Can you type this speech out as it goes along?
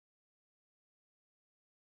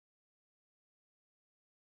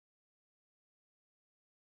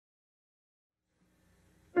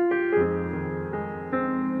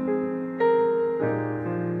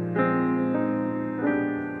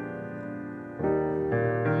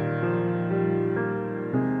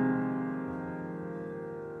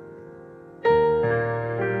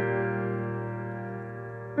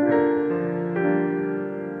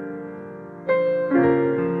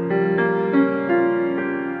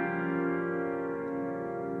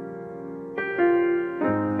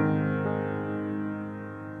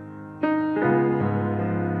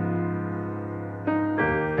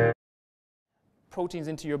proteins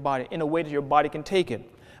into your body in a way that your body can take it.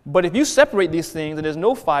 But if you separate these things and there's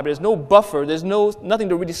no fiber, there's no buffer, there's nothing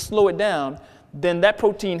to really slow it down, then that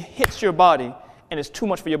protein hits your body and it's too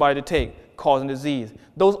much for your body to take, causing disease.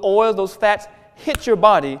 Those oils, those fats hit your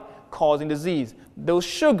body, causing disease. Those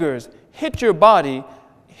sugars hit your body,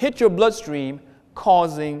 hit your bloodstream,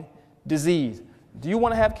 causing disease. Do you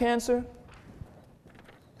want to have cancer?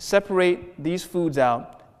 Separate these foods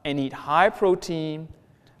out and eat high protein,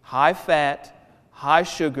 high fat, high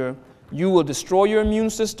sugar. You will destroy your immune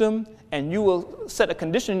system and you will set a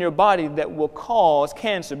condition in your body that will cause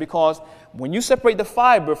cancer, because when you separate the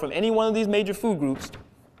fiber from any one of these major food groups,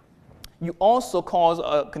 you also cause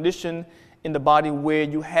a condition in the body where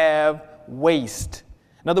you have waste.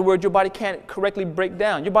 In other words, your body can't correctly break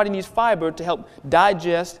down. Your body needs fiber to help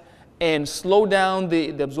digest and slow down the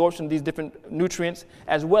absorption of these different nutrients,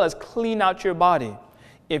 as well as clean out your body.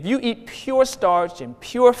 If you eat pure starch and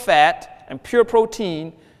pure fat and pure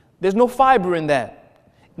protein, there's no fiber in that.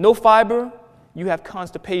 No fiber, you have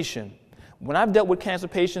constipation. When I've dealt with cancer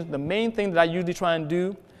patients, the main thing that I usually try and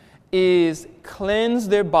do is cleanse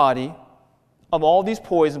their body of all these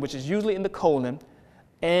poisons, which is usually in the colon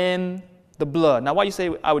and the blood. Now, why you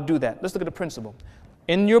say I would do that? Let's look at the principle.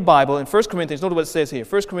 In your Bible, in 1 Corinthians, notice what it says here,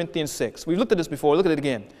 1 Corinthians 6. We've looked at this before. Look at it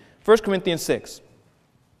again. 1 Corinthians 6.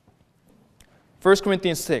 1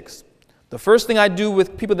 Corinthians 6. The first thing I do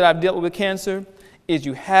with people that I've dealt with cancer is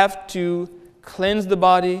you have to cleanse the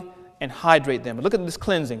body and hydrate them. Look at this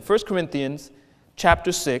cleansing. 1 Corinthians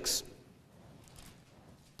chapter 6.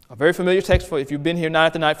 A very familiar text for if you've been here night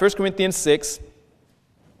after night. 1 Corinthians 6.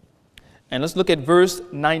 And let's look at verse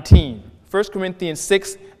 19. 1 Corinthians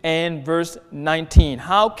 6 and verse 19.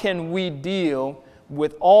 How can we deal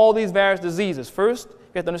with all these various diseases? First, you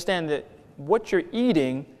have to understand that what you're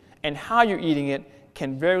eating and how you're eating it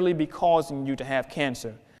can verily be causing you to have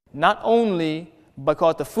cancer. Not only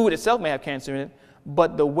because the food itself may have cancer in it,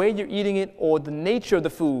 but the way you're eating it or the nature of the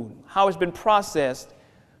food, how it's been processed,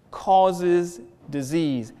 causes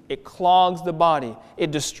disease. It clogs the body.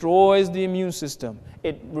 It destroys the immune system.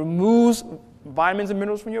 It removes vitamins and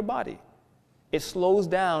minerals from your body. It slows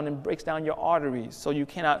down and breaks down your arteries so you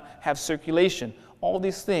cannot have circulation. All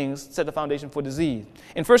these things set the foundation for disease.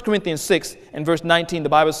 In 1 Corinthians 6 and verse 19, the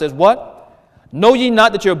Bible says, what? Know ye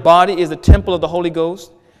not that your body is the temple of the Holy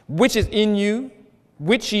Ghost, which is in you,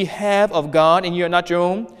 which ye have of God, and ye are not your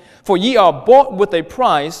own? For ye are bought with a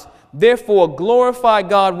price, therefore glorify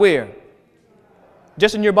God where?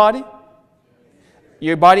 Just in your body?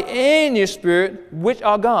 Your body and your spirit, which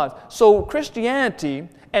are God's. So Christianity,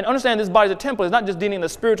 and understand this body is a temple, is not just dealing in the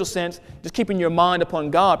spiritual sense, just keeping your mind upon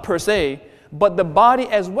God per se, but the body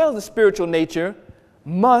as well as the spiritual nature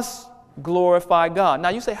must glorify God. Now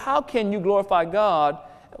you say, how can you glorify God?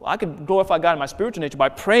 I could glorify God in my spiritual nature by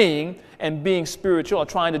praying and being spiritual or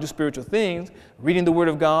trying to do spiritual things, reading the Word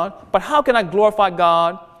of God. But how can I glorify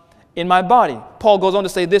God in my body? Paul goes on to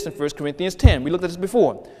say this in 1 Corinthians 10. We looked at this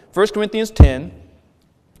before. 1 Corinthians 10,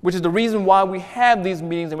 which is the reason why we have these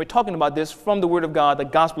meetings and we're talking about this from the Word of God, the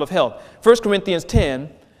gospel of health. 1 Corinthians 10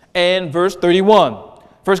 and verse 31.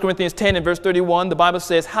 1 Corinthians 10 and verse 31, the Bible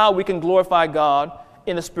says how we can glorify God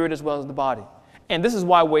in the spirit as well as the body. And this is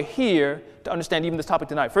why we're here to understand even this topic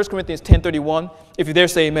tonight. 1 Corinthians 10:31, if you're there,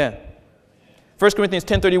 say amen. 1 Corinthians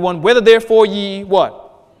 10:31, whether therefore ye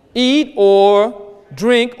what? Eat or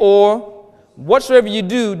drink or whatsoever you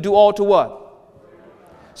do, do all to what?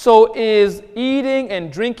 So is eating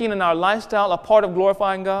and drinking in our lifestyle a part of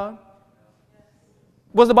glorifying God?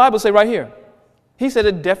 What does the Bible say right here? He said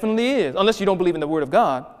it definitely is, unless you don't believe in the Word of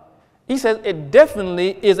God. He says it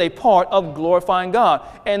definitely is a part of glorifying God.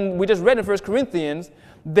 And we just read in 1 Corinthians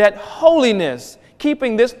that holiness,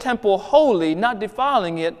 keeping this temple holy, not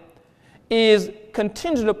defiling it, is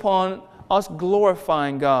contingent upon us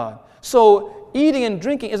glorifying God. So eating and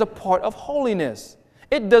drinking is a part of holiness.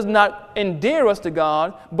 It does not endear us to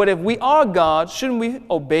God, but if we are God, shouldn't we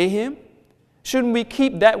obey Him? Shouldn't we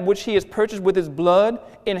keep that which He has purchased with His blood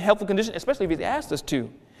in healthful condition, especially if He's asked us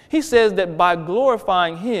to? He says that by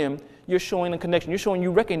glorifying Him, you're showing a connection. You're showing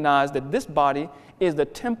you recognize that this body is the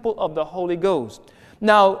temple of the Holy Ghost.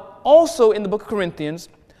 Now, also in the book of Corinthians,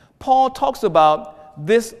 Paul talks about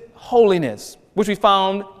this holiness, which we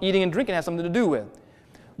found eating and drinking has something to do with.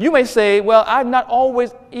 You may say, well, I've not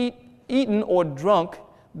always eaten or drunk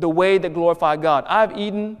the way that glorified God. I've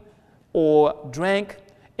eaten or drank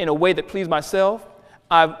in a way that pleased myself.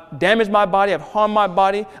 I've damaged my body. I've harmed my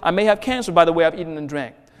body. I may have cancer by the way I've eaten and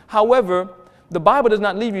drank. However, the Bible does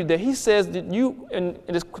not leave you there. He says that you, in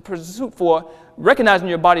this pursuit for recognizing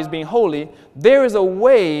your body as being holy, there is a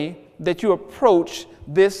way that you approach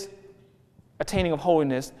this attaining of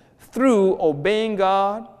holiness through obeying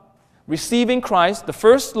God, receiving Christ, the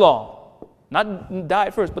first law, not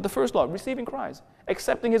died first, but the first law, receiving Christ,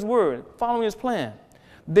 accepting his word, following his plan.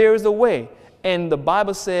 There is a way, and the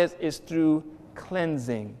Bible says it's through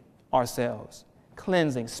cleansing ourselves,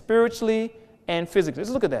 cleansing spiritually and physically.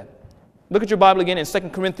 Let's look at that. Look at your Bible again in 2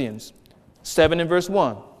 Corinthians 7 and verse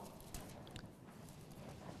 1.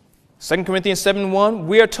 2 Corinthians 7:1,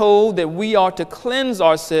 we are told that we are to cleanse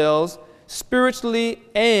ourselves spiritually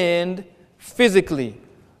and physically.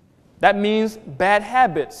 That means bad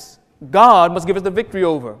habits. God must give us the victory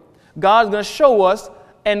over. God's going to show us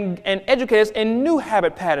and educate us in new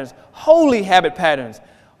habit patterns, holy habit patterns,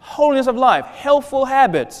 holiness of life, healthful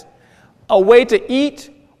habits, a way to eat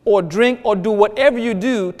or drink or do whatever you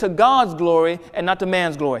do to God's glory and not to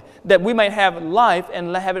man's glory, that we might have life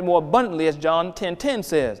and have it more abundantly, as John 10:10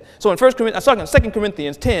 says. So in 2 Corinthians 7, 2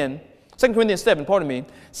 Corinthians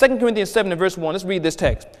 7 and verse 1, let's read this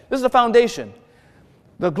text. This is the foundation.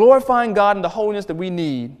 The glorifying God and the holiness that we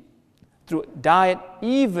need through diet,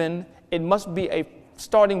 even it must be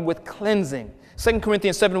starting with cleansing. 2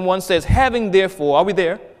 Corinthians 7:1 says, having therefore, are we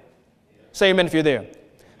there? Say amen if you're there.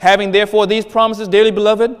 Having therefore these promises, dearly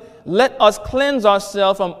beloved, let us cleanse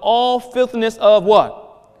ourselves from all filthiness of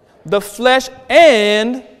what? The flesh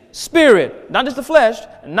and spirit. Not just the flesh,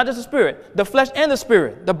 not just the spirit. The flesh and the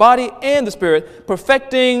spirit. The body and the spirit.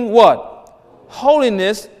 Perfecting what?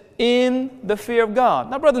 Holiness in the fear of God.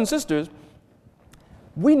 Now, brothers and sisters,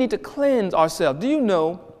 we need to cleanse ourselves. Do you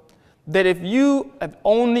know that if you have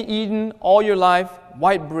only eaten all your life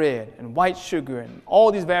white bread and white sugar and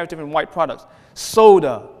all these various different white products,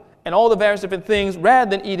 soda, and all the various different things, rather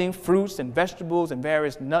than eating fruits and vegetables and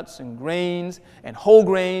various nuts and grains and whole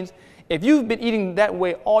grains, if you've been eating that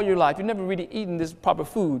way all your life, you've never really eaten this proper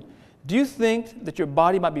food, do you think that your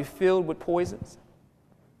body might be filled with poisons?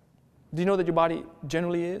 Do you know that your body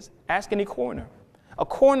generally is? Ask any coroner. A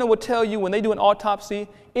coroner will tell you when they do an autopsy,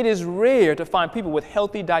 it is rare to find people with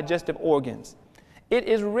healthy digestive organs. It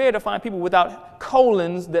is rare to find people without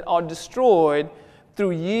colons that are destroyed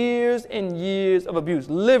through years and years of abuse,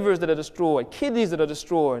 livers that are destroyed, kidneys that are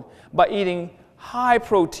destroyed by eating high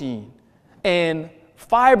protein and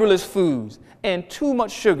fiberless foods and too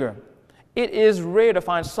much sugar. It is rare to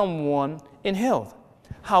find someone in health.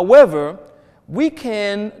 However, we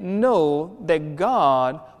can know that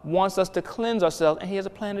God wants us to cleanse ourselves, and he has a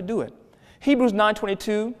plan to do it. Hebrews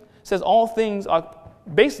 9:22 says all things are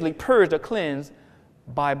basically purged or cleansed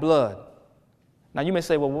by blood. Now you may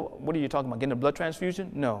say, well, what are you talking about, getting a blood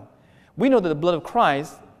transfusion? No. We know that the blood of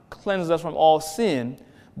Christ cleanses us from all sin,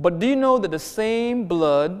 but do you know that the same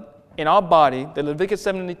blood in our body, that Leviticus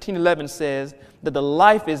 17:11 says that the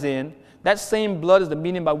life is in, that same blood is the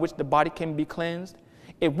medium by which the body can be cleansed?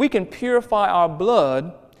 If we can purify our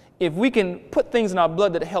blood, if we can put things in our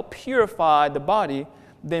blood that help purify the body,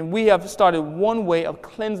 then we have started one way of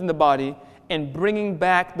cleansing the body and bringing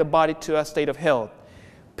back the body to a state of health.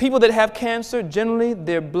 People that have cancer, generally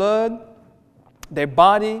their blood, their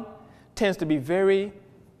body tends to be very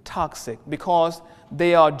toxic because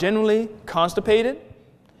they are generally constipated.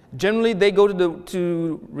 Generally, they go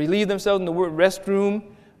to relieve themselves in the restroom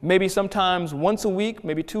maybe sometimes once a week,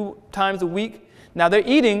 maybe 2 times a week. Now, they're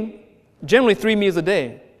eating generally 3 meals a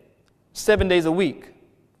day, 7 days a week.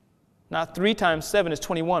 Now, 3 times 7 is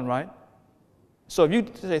 21, right? So if you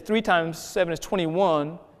say 3 times 7 is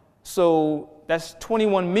 21, so that's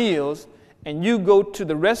 21 meals, and you go to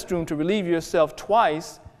the restroom to relieve yourself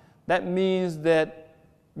twice, that means that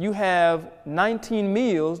you have 19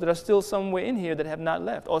 meals that are still somewhere in here that have not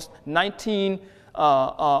left, or 19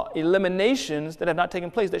 eliminations that have not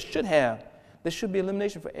taken place that should have. There should be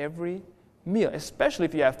elimination for every meal, especially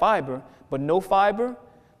if you have fiber, but no fiber,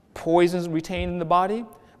 poisons retained in the body,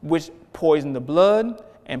 which poison the blood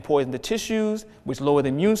and poison the tissues, which lower the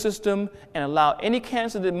immune system and allow any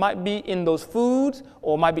cancer that might be in those foods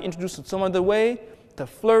or might be introduced in some other way to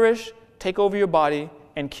flourish, take over your body,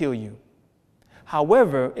 and kill you.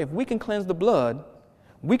 However, if we can cleanse the blood,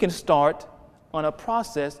 we can start on a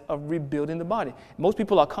process of rebuilding the body. Most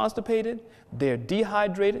people are constipated, they're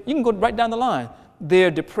dehydrated. You can go right down the line.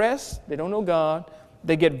 They're depressed, they don't know God,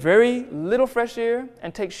 they get very little fresh air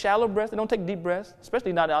and take shallow breaths. They don't take deep breaths,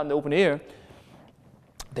 especially not out in the open air.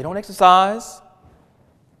 They don't exercise,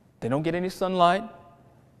 they don't get any sunlight,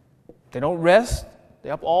 they don't rest,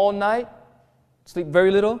 they're up all night, sleep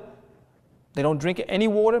very little, they don't drink any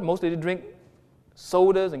water. Mostly they drink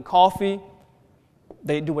sodas and coffee.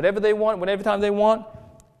 They do whatever they want, whatever time they want,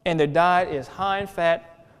 and their diet is high in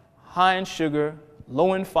fat, high in sugar,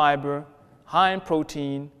 low in fiber, high in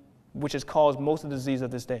protein, which has caused most of the disease of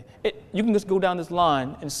this day. You can just go down this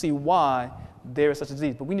line and see why there is such a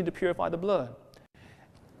disease. But we need to purify the blood.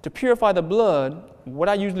 To purify the blood, what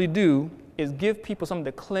I usually do is give people something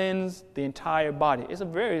to cleanse the entire body. There's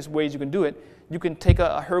various ways you can do it. You can take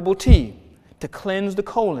a herbal tea to cleanse the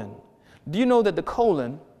colon. Do you know that the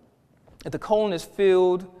colon is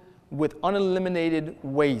filled with uneliminated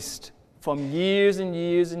waste from years and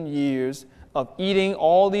years and years of eating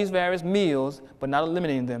all these various meals but not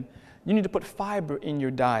eliminating them? You need to put fiber in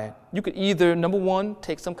your diet. You could either, number one,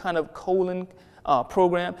 take some kind of colon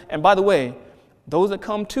program. And by the way, those that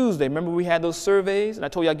come Tuesday, remember we had those surveys, and I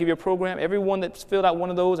told you I'd give you a program. Everyone that's filled out one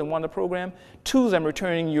of those and wanted a program, Tuesday I'm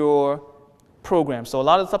returning your program. So a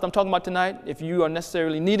lot of the stuff I'm talking about tonight, if you are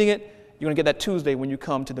necessarily needing it, you're going to get that Tuesday when you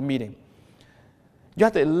come to the meeting. You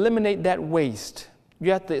have to eliminate that waste.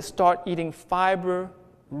 You have to start eating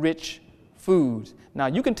fiber-rich foods. Now,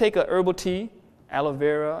 you can take a herbal tea, aloe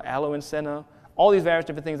vera, aloe and senna, all these various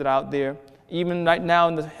different things that are out there. Even right now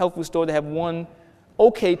in the health food store, they have one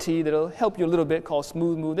OK tea that'll help you a little bit called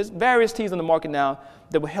Smooth Move. There's various teas on the market now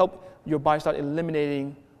that will help your body start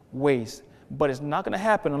eliminating waste. But it's not going to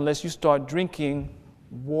happen unless you start drinking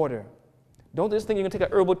water. Don't just think you're going to take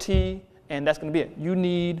a herbal tea and that's going to be it. You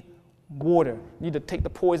need water. You need to take the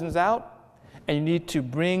poisons out, and you need to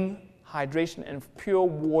bring hydration and pure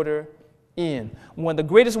water in. One of the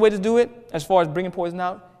greatest ways to do it, as far as bringing poison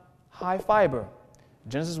out, high fiber.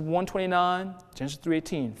 Genesis 1:29, Genesis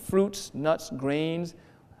 3:18. Fruits, nuts, grains,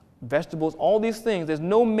 vegetables, all these things. There's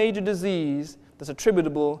no major disease that's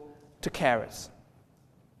attributable to carrots.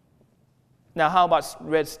 Now, how about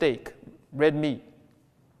red steak, red meat?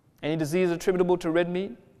 Any disease attributable to red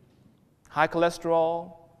meat? High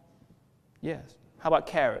cholesterol? Yes. How about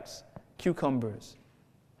carrots, cucumbers,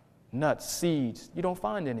 nuts, seeds? You don't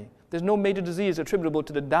find any. There's no major disease attributable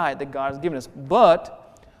to the diet that God has given us.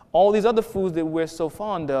 But all these other foods that we're so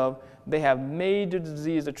fond of, they have major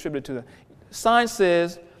disease attributed to them. Science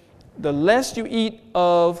says the less you eat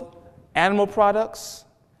of animal products,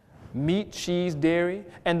 meat, cheese, dairy,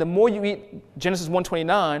 and the more you eat Genesis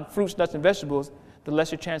 1:29, fruits, nuts, and vegetables, the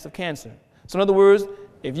less your chance of cancer. So in other words,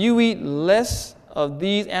 if you eat less of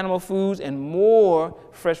these animal foods and more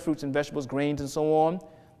fresh fruits and vegetables, grains, and so on,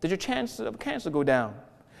 does your chance of cancer go down?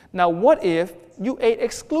 Now, what if you ate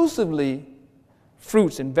exclusively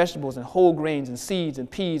fruits and vegetables and whole grains and seeds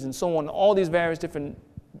and peas and so on, all these various different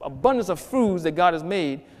abundance of foods that God has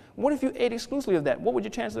made? What if you ate exclusively of that? What would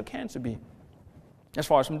your chances of cancer be as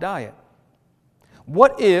far as from diet?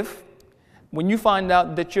 What if, when you find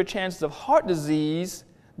out that your chances of heart disease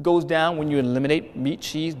goes down when you eliminate meat,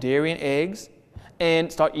 cheese, dairy, and eggs,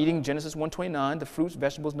 and start eating Genesis 1:29, the fruits,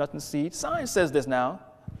 vegetables, nuts, and seeds? Science says this now.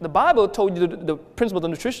 The Bible told you the principles of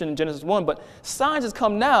nutrition in Genesis 1, but science has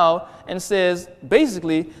come now and says,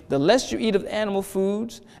 basically, the less you eat of animal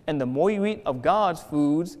foods and the more you eat of God's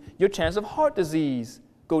foods, your chance of heart disease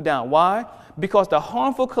go down. Why? Because the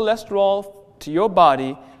harmful cholesterol to your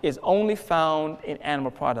body is only found in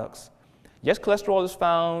animal products. Yes, cholesterol is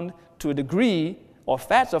found to a degree, or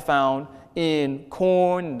fats are found in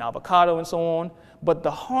corn and avocado and so on, but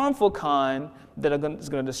the harmful kind that is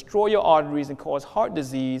going to destroy your arteries and cause heart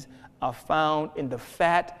disease are found in the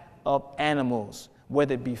fat of animals,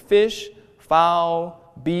 whether it be fish,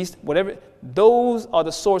 fowl, beast, whatever. Those are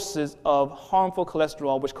the sources of harmful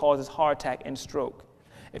cholesterol, which causes heart attack and stroke.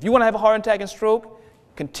 If you want to have a heart attack and stroke,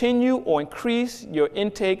 continue or increase your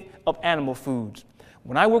intake of animal foods.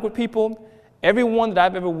 When I work with people, everyone that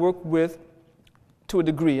I've ever worked with, to a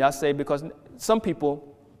degree, I say, because some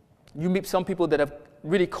people, you meet some people that have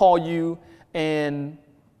really called you and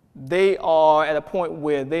they are at a point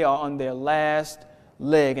where they are on their last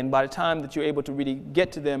leg, and by the time that you're able to really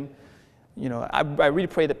get to them, you know, I really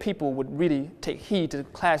pray that people would really take heed to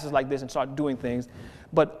classes like this and start doing things.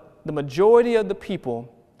 But the majority of the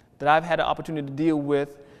people that I've had an opportunity to deal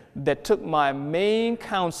with that took my main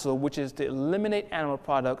counsel, which is to eliminate animal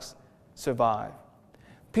products, survive.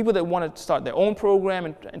 People that want to start their own program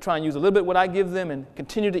and try and use a little bit what I give them and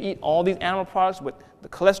continue to eat all these animal products with the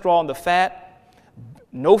cholesterol and the fat,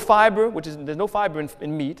 no fiber, there's no fiber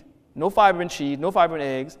in meat, no fiber in cheese, no fiber in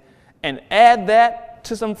eggs, and add that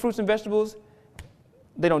to some fruits and vegetables,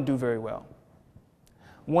 they don't do very well.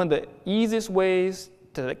 One of the easiest ways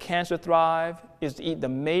to let cancer thrive is to eat the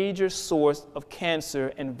major source of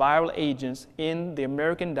cancer and viral agents in the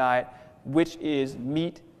American diet, which is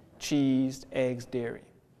meat, cheese, eggs, dairy.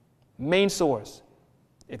 Main source.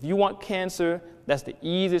 If you want cancer, that's the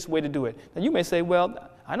easiest way to do it. Now you may say, well,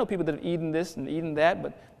 I know people that have eaten this and eaten that,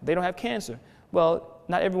 but they don't have cancer. Well,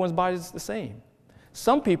 not everyone's body is the same.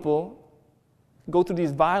 Some people go through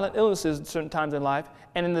these violent illnesses at certain times in life,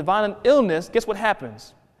 and in the violent illness, guess what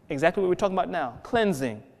happens? Exactly what we're talking about now,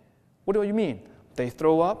 cleansing. What do you mean? They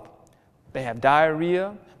throw up, they have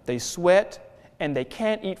diarrhea, they sweat, and they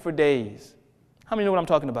can't eat for days. How many know what I'm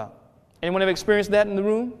talking about? Anyone ever experienced that in the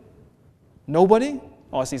room? Nobody?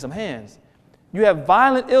 Oh, I see some hands. You have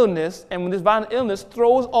violent illness, and when this violent illness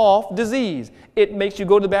throws off disease, it makes you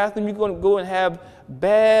go to the bathroom, you're going to go and have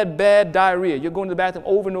bad diarrhea. You're going to the bathroom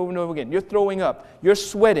over and over and over again. You're throwing up. You're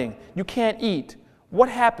sweating. You can't eat. What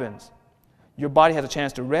happens? Your body has a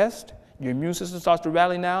chance to rest. Your immune system starts to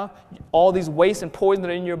rally now. All these wastes and poison that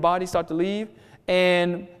are in your body start to leave.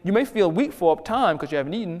 And you may feel weak for a time because you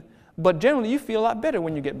haven't eaten, but generally you feel a lot better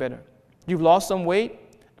when you get better. You've lost some weight.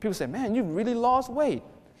 People say, man, you've really lost weight.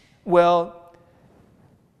 Well,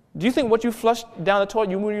 do you think what you flushed down the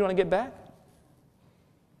toilet, you really want to get back?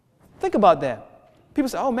 Think about that. People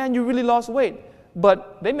say, oh man, you really lost weight.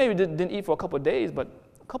 But they maybe didn't eat for a couple of days, but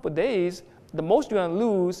a couple of days, the most you're going to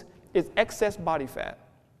lose is excess body fat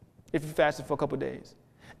if you fasted for a couple of days.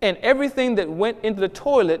 And everything that went into the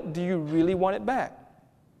toilet, do you really want it back?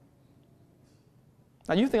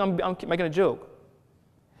 Now you think I'm making a joke.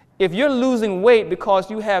 If you're losing weight because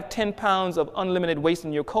you have 10 pounds of unlimited waste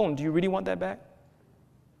in your colon, do you really want that back?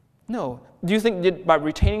 No. Do you think that by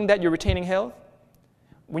retaining that, you're retaining health?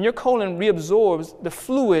 When your colon reabsorbs the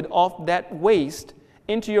fluid off that waste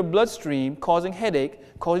into your bloodstream, causing headache,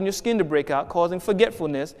 causing your skin to break out, causing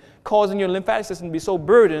forgetfulness, causing your lymphatic system to be so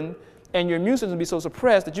burdened and your immune system to be so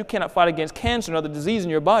suppressed that you cannot fight against cancer and other disease in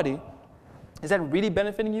your body, is that really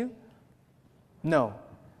benefiting you? No.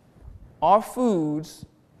 Our foods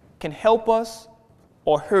can help us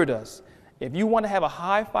or hurt us. If you want to have a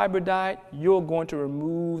high fiber diet, you're going to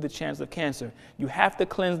remove the chance of cancer. You have to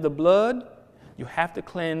cleanse the blood. You have to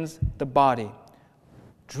cleanse the body.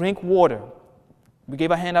 Drink water. We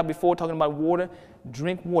gave a handout before talking about water.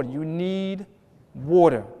 Drink water. You need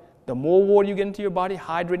water. The more water you get into your body,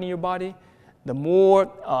 hydrating your body, the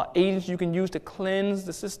more agents you can use to cleanse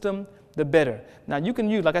the system, the better. Now you can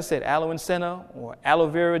use, like I said, aloe and senna or aloe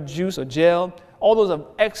vera juice or gel. All those are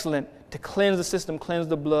excellent to cleanse the system, cleanse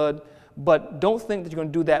the blood. But don't think that you're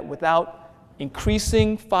going to do that without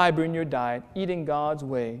increasing fiber in your diet, eating God's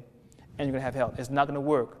way, and you're going to have health. It's not going to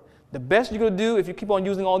work. The best you're going to do if you keep on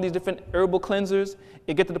using all these different herbal cleansers,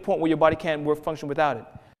 it gets to the point where your body can't function without it.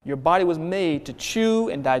 Your body was made to chew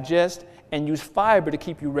and digest and use fiber to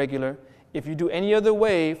keep you regular. If you do any other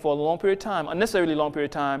way for a long period of time, unnecessarily long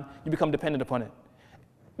period of time, you become dependent upon it,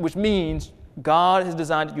 which means God has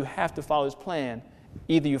designed that you have to follow His plan.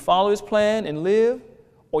 Either you follow His plan and live,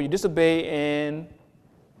 or you disobey and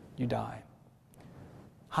you die.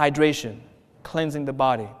 Hydration, cleansing the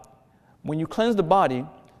body. When you cleanse the body,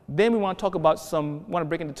 then we want to talk about we want to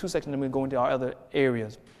break into two sections and then we'll go into our other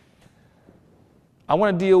areas. I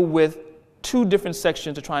want to deal with two different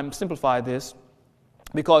sections to try and simplify this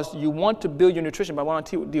because you want to build your nutrition, but I want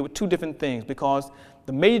to deal with two different things because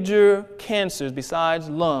the major cancers besides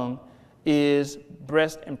lung is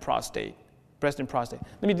breast and prostate. Breast and prostate.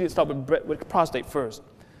 Let me start with prostate first.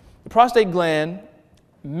 The prostate gland,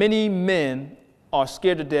 many men are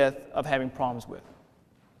scared to death of having problems with.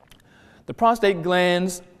 The prostate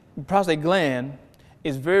gland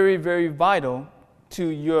is very, very vital to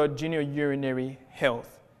your genitourinary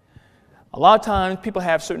health. A lot of times people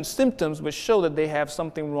have certain symptoms which show that they have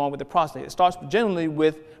something wrong with the prostate. It starts generally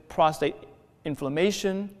with prostate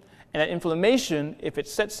inflammation, and that inflammation, if it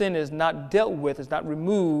sets in, is not dealt with, is not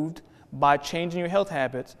removed by changing your health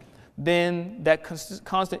habits, then that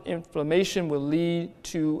constant inflammation will lead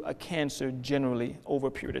to a cancer generally over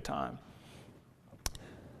a period of time.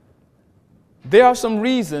 There are some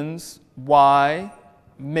reasons why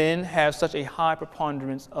men have such a high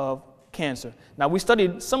preponderance of cancer. Now, we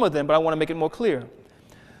studied some of them, but I want to make it more clear.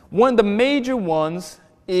 One of the major ones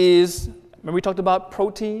is, remember we talked about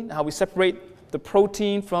protein, how we separate the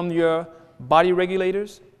protein from your body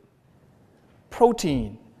regulators?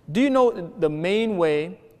 Protein. Do you know the main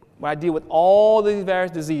way when I deal with all these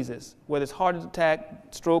various diseases, whether it's heart attack,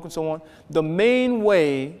 stroke, and so on, the main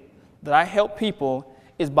way that I help people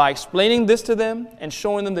is by explaining this to them and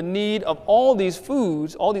showing them the need of all these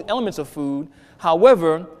foods, all these elements of food.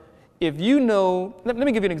 However, if you know, let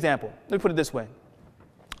me give you an example. Let me put it this way.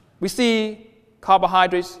 We see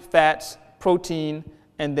carbohydrates, fats, protein,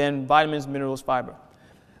 and then vitamins, minerals, fiber.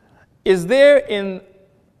 Is there in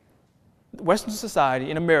Western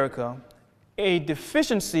society, in America, a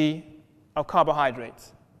deficiency of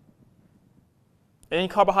carbohydrates? Any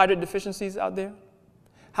carbohydrate deficiencies out there?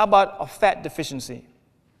 How about a fat deficiency?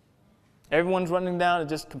 Everyone's running down and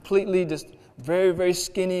just completely, just very, very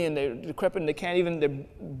skinny, and they're decrepit, and they can't even, they're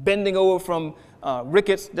bending over from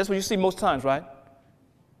rickets. That's what you see most times, right?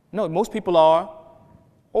 No, most people are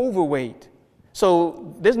overweight.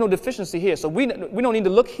 So there's no deficiency here. So we don't need to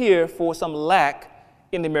look here for some lack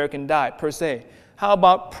in the American diet per se. How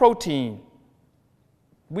about protein?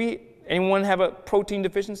 Anyone have a protein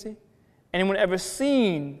deficiency? Anyone ever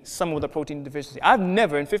seen someone with a protein deficiency? I've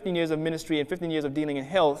never, in 15 years of ministry and 15 years of dealing in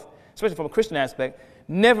health, especially from a Christian aspect,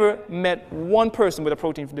 never met one person with a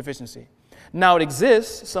protein deficiency. Now it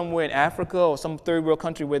exists somewhere in Africa or some third world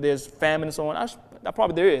country where there's famine and so on.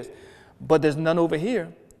 Probably there is, but there's none over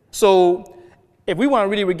here. So if we want to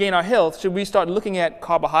really regain our health, should we start looking at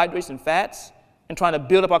carbohydrates and fats and trying to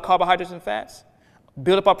build up our carbohydrates and fats?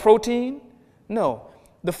 Build up our protein? No.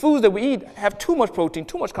 The foods that we eat have too much protein,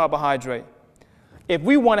 too much carbohydrate. If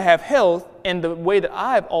we want to have health, and the way that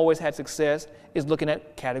I've always had success is looking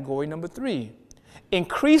at category number 3,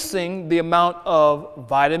 increasing the amount of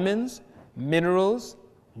vitamins, minerals,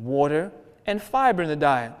 water, and fiber in the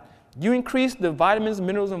diet. You increase the vitamins,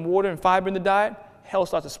 minerals, and water and fiber in the diet, health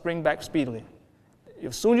starts to spring back speedily.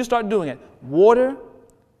 As soon as you start doing it, water,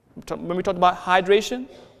 remember we talked about hydration,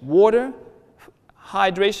 water,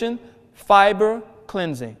 hydration, fiber,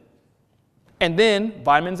 cleansing, and then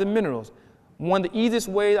vitamins and minerals. One of the easiest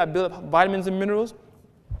ways I build up vitamins and minerals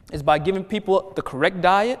is by giving people the correct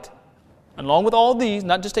diet, along with all these,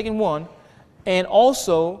 not just taking one, and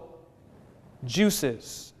also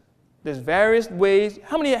juices. There's various ways.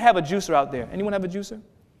 How many have a juicer out there? Anyone have a juicer?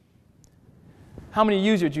 How many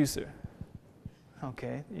use your juicer?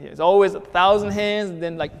 Okay, yeah, it's always 1,000 hands, and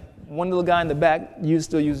then like one little guy in the back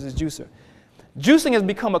still uses his juicer. Juicing has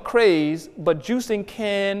become a craze, but juicing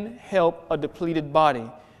can help a depleted body.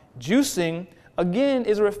 Juicing, again,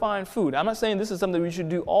 is a refined food. I'm not saying this is something we should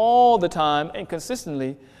do all the time and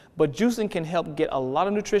consistently, but juicing can help get a lot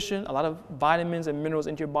of nutrition, a lot of vitamins and minerals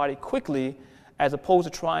into your body quickly, as opposed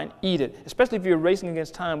to try and eat it, especially if you're racing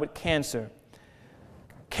against time with cancer.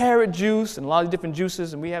 Carrot juice and a lot of different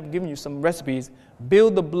juices, and we have given you some recipes,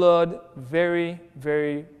 build the blood very,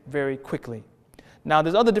 very, very quickly. Now,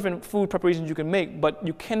 there's other different food preparations you can make, but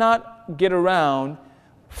you cannot get around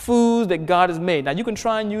foods that God has made. Now, you can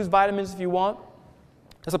try and use vitamins if you want.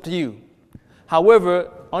 That's up to you.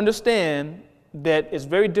 However, understand that it's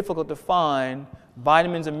very difficult to find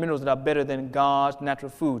vitamins and minerals that are better than God's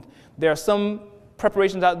natural food. There are some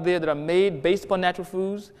preparations out there that are made based upon natural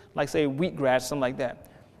foods, like, say, wheatgrass, something like that.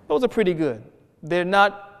 Those are pretty good. They're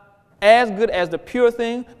not as good as the pure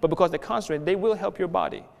thing, but because they're concentrated, they will help your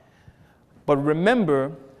body. But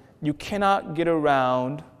remember, you cannot get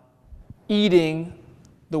around eating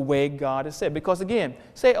the way God has said. Because again,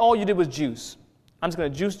 say all you did was juice. I'm just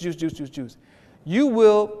going to juice. You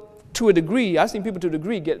will, to a degree, I've seen people to a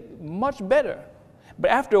degree get much better. But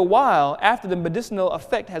after a while, after the medicinal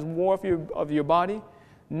effect has worn off of your body,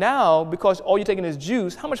 now, because all you're taking is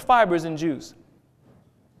juice, how much fiber is in juice?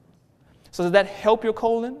 So does that help your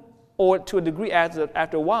colon? Or to a degree,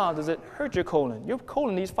 after a while, does it hurt your colon? Your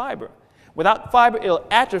colon needs fiber. Without fiber, it'll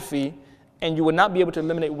atrophy, and you will not be able to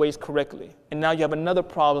eliminate waste correctly. And now you have another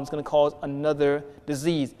problem that's going to cause another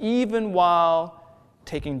disease, even while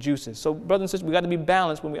taking juices. So, brothers and sisters, we've got to be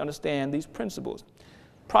balanced when we understand these principles.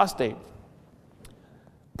 Prostate.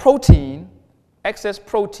 Protein, excess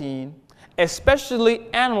protein, especially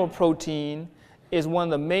animal protein, is one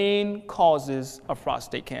of the main causes of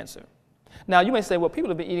prostate cancer. Now, you may say, well, people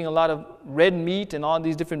have been eating a lot of red meat and all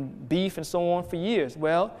these different beef and so on for years.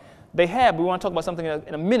 Well, they have, but we want to talk about something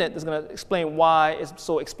in a minute that's going to explain why it's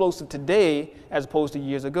so explosive today as opposed to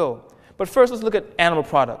years ago. But first, let's look at animal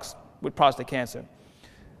products with prostate cancer.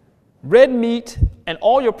 Red meat and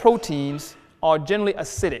all your proteins are generally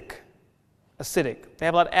acidic. They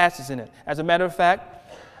have a lot of acids in it. As a matter of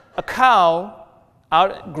fact, a cow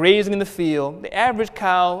out grazing in the field, the average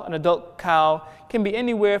cow, an adult cow, can be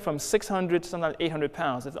anywhere from 600 to sometimes 800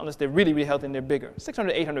 pounds, unless they're really, really healthy and they're bigger. 600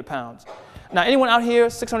 to 800 pounds. Now, anyone out here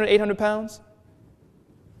 600, 800 pounds?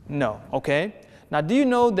 No, okay. Now, do you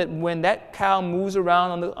know that when that cow moves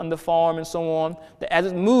around on the farm and so on, that as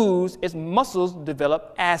it moves, its muscles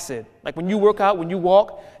develop acid? Like when you work out, when you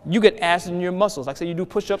walk, you get acid in your muscles. Like say you do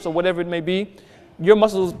push-ups or whatever it may be, your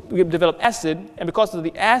muscles develop acid, and because of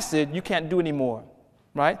the acid, you can't do anymore,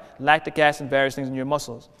 right? Lactic acid and various things in your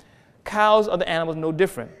muscles. Cows, other animals, no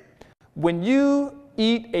different. When you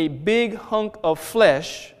eat a big hunk of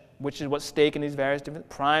flesh, which is what steak and these various different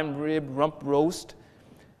prime rib, rump roast,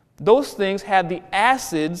 those things have the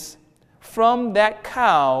acids from that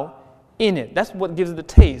cow in it. That's what gives it the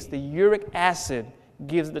taste. The uric acid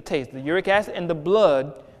gives it the taste. The uric acid and the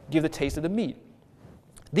blood give the taste of the meat.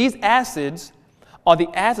 These acids are the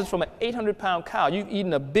acids from an 800-pound cow. You've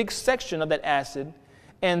eaten a big section of that acid,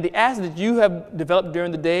 and the acid that you have developed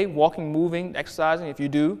during the day, walking, moving, exercising, if you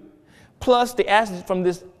do, plus the acids from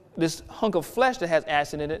this this hunk of flesh that has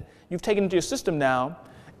acid in it, you've taken it into your system now,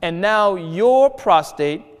 and now your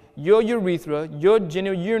prostate, your urethra, your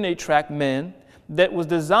genitourinary tract, men, that was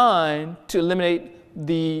designed to eliminate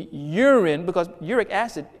the urine, because uric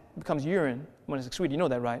acid becomes urine when it's excreted. You know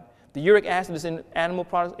that, right? The uric acid is in animal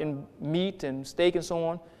products, in meat and steak and so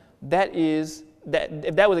on.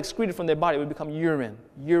 If that was excreted from their body, it would become urine,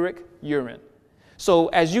 uric urine. So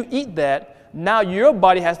as you eat that, now your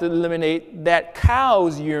body has to eliminate that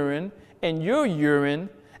cow's urine and your urine,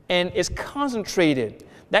 and it's concentrated.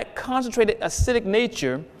 That concentrated acidic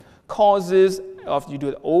nature causes, if you do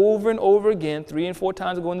it over and over again, 3 and 4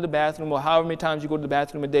 times to go into the bathroom, or however many times you go to the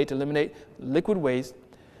bathroom a day to eliminate liquid waste,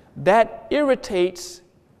 that irritates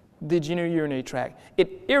the genitourinary tract.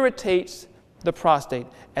 It irritates the prostate.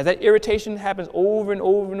 As that irritation happens over and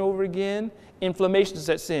over and over again, inflammation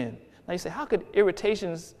sets in. Now you say, how could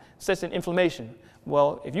irritation set in inflammation?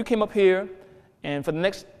 Well, if you came up here and for the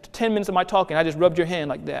next 10 minutes of my talking, I just rubbed your hand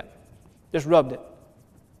like that, just rubbed it.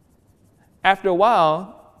 After a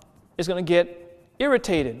while, it's going to get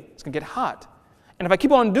irritated. It's going to get hot. And if I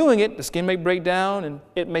keep on doing it, the skin may break down and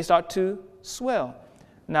it may start to swell.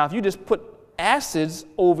 Now, if you just put acids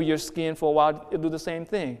over your skin for a while, it'll do the same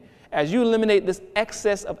thing. As you eliminate this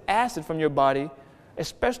excess of acid from your body,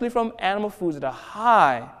 especially from animal foods that are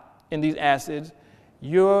high in these acids,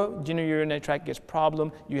 your genitourinary tract gets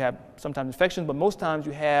problem. You have sometimes infections, but most times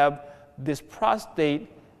you have this prostate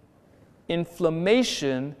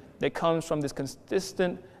inflammation that comes from this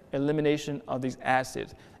consistent elimination of these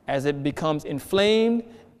acids. As it becomes inflamed,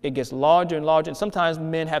 it gets larger and larger, and sometimes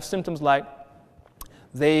men have symptoms like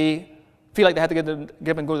they feel like they have to get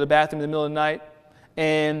up and go to the bathroom in the middle of the night,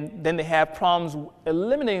 and then they have problems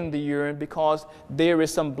eliminating the urine because there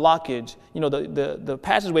is some blockage. You know, the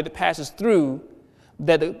passageway that passes through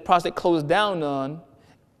that the prostate closed down on,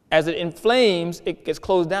 as it inflames, it gets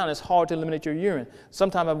closed down. It's hard to eliminate your urine.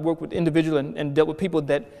 Sometimes I've worked with individuals and dealt with people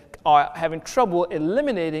that are having trouble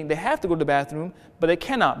eliminating. They have to go to the bathroom, but they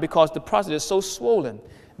cannot because the prostate is so swollen.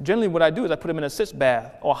 Generally what I do is I put them in a sitz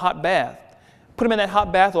bath or a hot bath. Put them in that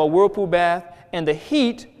hot bath or a whirlpool bath, and the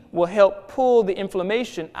heat will help pull the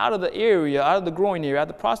inflammation out of the area, out of the groin area, out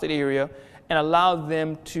of the prostate area, and allow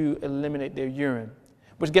them to eliminate their urine,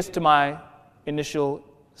 which gets to my initial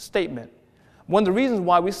statement. One of the reasons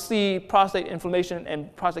why we see prostate inflammation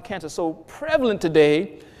and prostate cancer so prevalent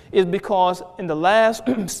today is because in the last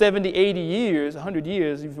 70, 80 years, 100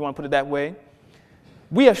 years, if you want to put it that way,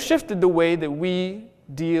 we have shifted the way that we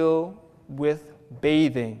deal with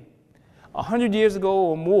bathing. 100 years ago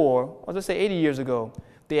or more, or let's say 80 years ago,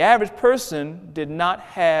 the average person did not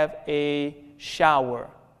have a shower.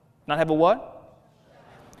 Not have a what?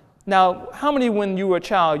 Now, how many when you were a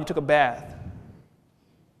child you took a bath?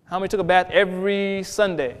 How many took a bath every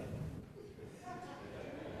Sunday?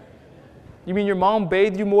 You mean your mom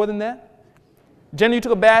bathed you more than that? Generally, you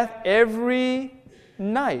took a bath every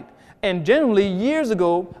night. And generally, years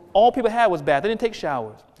ago, all people had was baths. They didn't take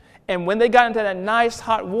showers. And when they got into that nice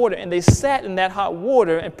hot water and they sat in that hot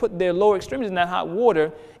water and put their lower extremities in that hot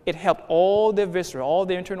water, it helped all their viscera, all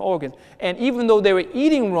their internal organs. And even though they were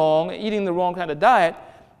eating wrong, eating the wrong kind of diet,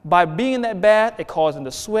 by being in that bath, it caused them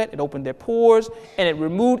to sweat, it opened their pores, and it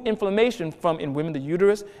removed inflammation from, in women, the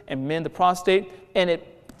uterus, and men, the prostate, and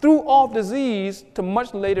it threw off disease to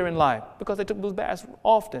much later in life because they took those baths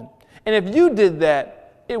often. And if you did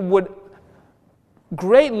that, it would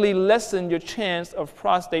greatly lessen your chance of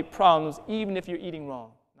prostate problems, even if you're eating wrong.